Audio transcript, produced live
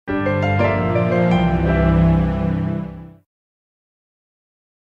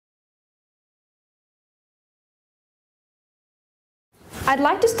I'd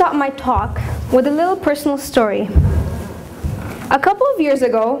like to start my talk with a little personal story. A couple of years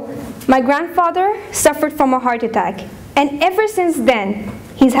ago, my grandfather suffered from a heart attack, and ever since then,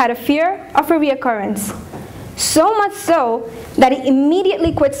 he's had a fear of a reoccurrence. So much so that he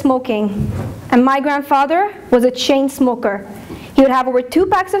immediately quit smoking. And my grandfather was a chain smoker. He would have over 2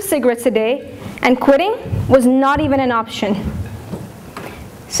 packs of cigarettes a day, and quitting was not even an option.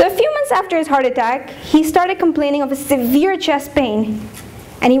 So a few months after his heart attack, he started complaining of a severe chest pain,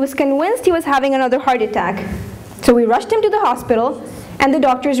 and he was convinced he was having another heart attack. So we rushed him to the hospital, and the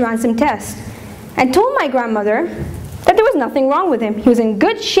doctors ran some tests and told my grandmother that there was nothing wrong with him. He was in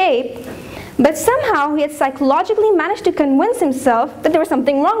good shape, but somehow he had psychologically managed to convince himself that there was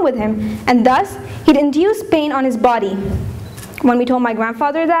something wrong with him, and thus he'd induced pain on his body. When we told my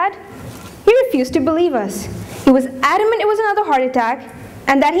grandfather that, he refused to believe us. He was adamant it was another heart attack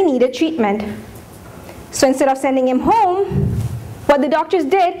and that he needed treatment. So instead of sending him home, what the doctors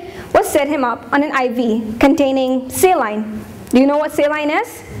did was set him up on an IV containing saline. Do you know what saline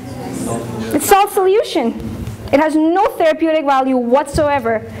is? It's salt solution. It has no therapeutic value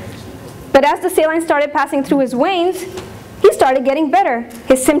whatsoever. But as the saline started passing through his veins, he started getting better.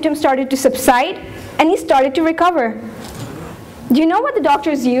 His symptoms started to subside, and he started to recover. Do you know what the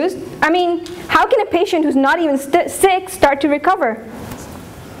doctors used? I mean, how can a patient who's not even sick start to recover?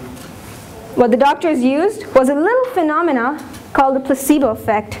 What the doctors used was a little phenomena called the placebo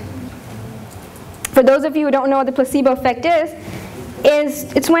effect. For those of you who don't know what the placebo effect is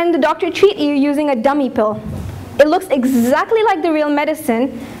it's when the doctor treats you using a dummy pill. It looks exactly like the real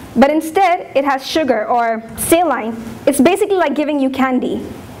medicine, but instead it has sugar or saline. It's basically like giving you candy.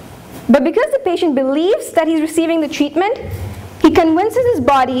 But because the patient believes that he's receiving the treatment, he convinces his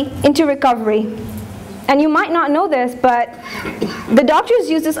body into recovery. And you might not know this, but the doctors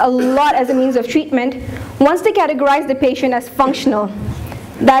use this a lot as a means of treatment once they categorize the patient as functional.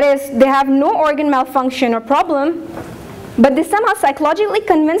 That is, they have no organ malfunction or problem, but they somehow psychologically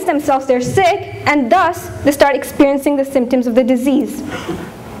convince themselves they're sick, and thus they start experiencing the symptoms of the disease.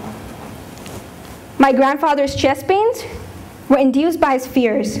 My grandfather's chest pains were induced by his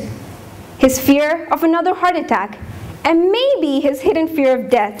fears. His fear of another heart attack, and maybe his hidden fear of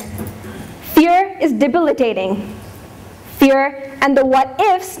death. Fear is debilitating. Fear and the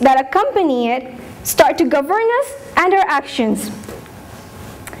what-ifs that accompany it start to govern us and our actions.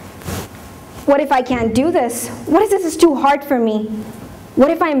 What if I can't do this? What if this is too hard for me? What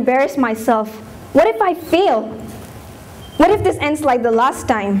if I embarrass myself? What if I fail? What if this ends like the last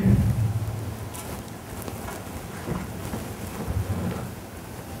time?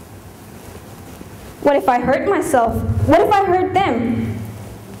 What if I hurt myself? What if I hurt them?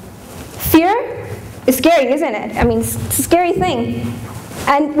 Fear is scary, isn't it? I mean, it's a scary thing.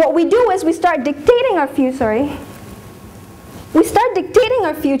 And what we do is we start dictating our future. We start dictating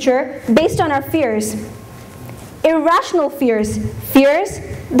our future based on our fears. Irrational fears. Fears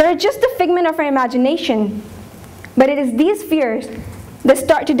that are just a figment of our imagination. But it is these fears that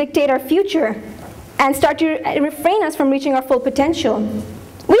start to dictate our future and start to refrain us from reaching our full potential.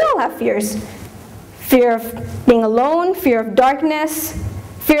 We all have fears. Fear of being alone, fear of darkness,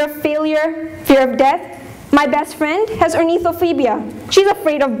 fear of failure, fear of death. My best friend has ornithophobia. She's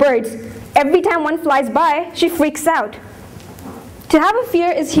afraid of birds. Every time one flies by, she freaks out. To have a fear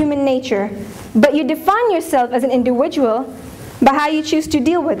is human nature, but you define yourself as an individual by how you choose to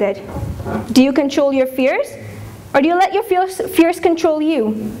deal with it. Do you control your fears, or do you let your fears control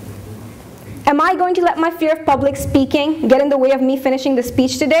you? Am I going to let my fear of public speaking get in the way of me finishing the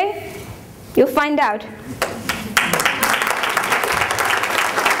speech today? You'll find out.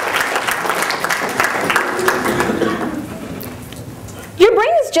 Your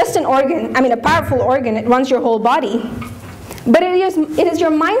brain is just an organ, a powerful organ. It runs your whole body. But it is your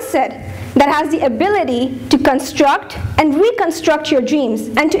mindset that has the ability to construct and reconstruct your dreams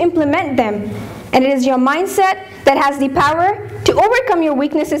and to implement them. And it is your mindset that has the power to overcome your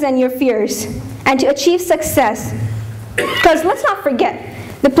weaknesses and your fears and to achieve success. Because let's not forget,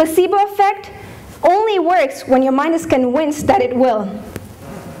 the placebo effect only works when your mind is convinced that it will.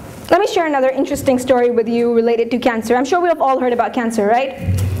 Let me share another interesting story with you related to cancer. I'm sure we have all heard about cancer, right?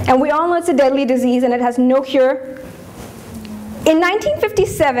 And we all know it's a deadly disease and it has no cure. In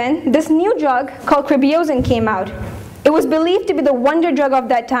 1957, this new drug called cribiosin came out. It was believed to be the wonder drug of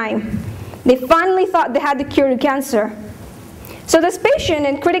that time. They finally thought they had the cure to cancer. So this patient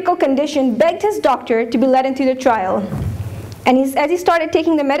in critical condition begged his doctor to be let into the trial. And as he started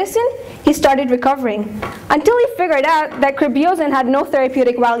taking the medicine, he started recovering, until he figured out that cribiosin had no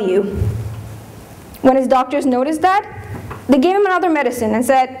therapeutic value. When his doctors noticed that, they gave him another medicine and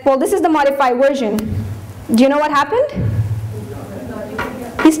said, well, this is the modified version. Do you know what happened?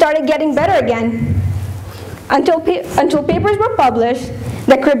 he started getting better again, until papers were published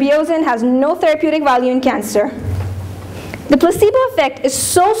that cribiosin has no therapeutic value in cancer. The placebo effect is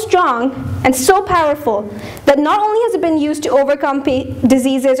so strong and so powerful that not only has it been used to overcome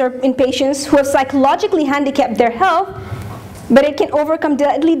diseases or in patients who have psychologically handicapped their health, but it can overcome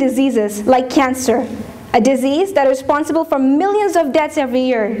deadly diseases like cancer, a disease that is responsible for millions of deaths every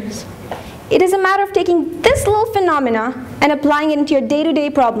year. It is a matter of taking this little phenomena and applying it into your day-to-day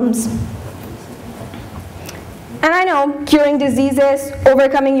problems. And I know curing diseases,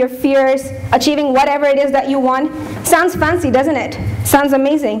 overcoming your fears, achieving whatever it is that you want sounds fancy, doesn't it? Sounds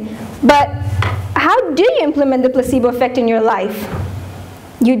amazing. But how do you implement the placebo effect in your life?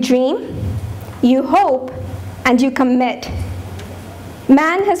 You dream, you hope, and you commit.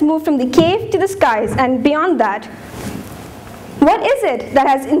 Man has moved from the cave to the skies and beyond that. What is it that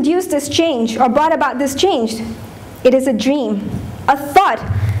has induced this change or brought about this change? It is a dream, a thought,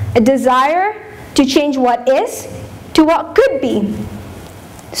 a desire to change what is to what could be.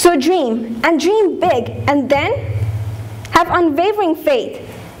 So dream, and dream big, and then have unwavering faith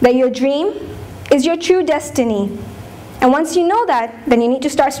that your dream is your true destiny. And once you know that, then you need to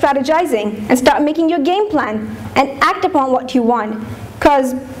start strategizing and start making your game plan and act upon what you want.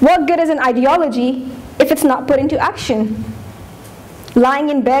 Because what good is an ideology if it's not put into action? Lying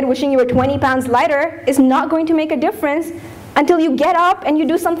in bed wishing you were 20 pounds lighter is not going to make a difference until you get up and you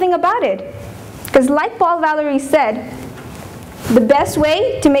do something about it. Because like Paul Valery said, the best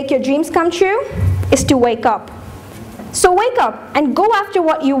way to make your dreams come true is to wake up. So wake up and go after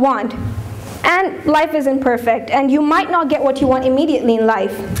what you want. And life isn't perfect, and you might not get what you want immediately in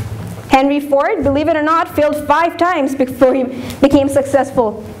life. Henry Ford, believe it or not, failed 5 times before he became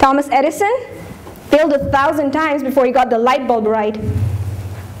successful. Thomas Edison failed 1,000 times before he got the light bulb right.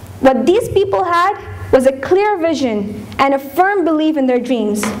 What these people had was a clear vision and a firm belief in their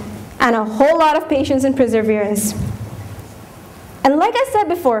dreams, and a whole lot of patience and perseverance. And like I said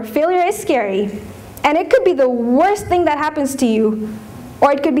before, failure is scary, and it could be the worst thing that happens to you,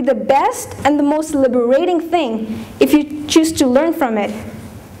 or it could be the best and the most liberating thing if you choose to learn from it.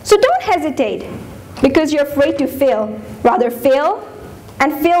 So don't hesitate because you're afraid to fail. Rather fail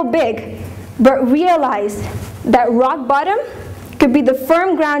and fail big, but realize that rock bottom could be the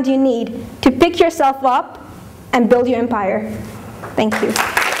firm ground you need to pick yourself up and build your empire. Thank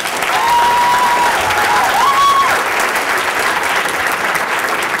you.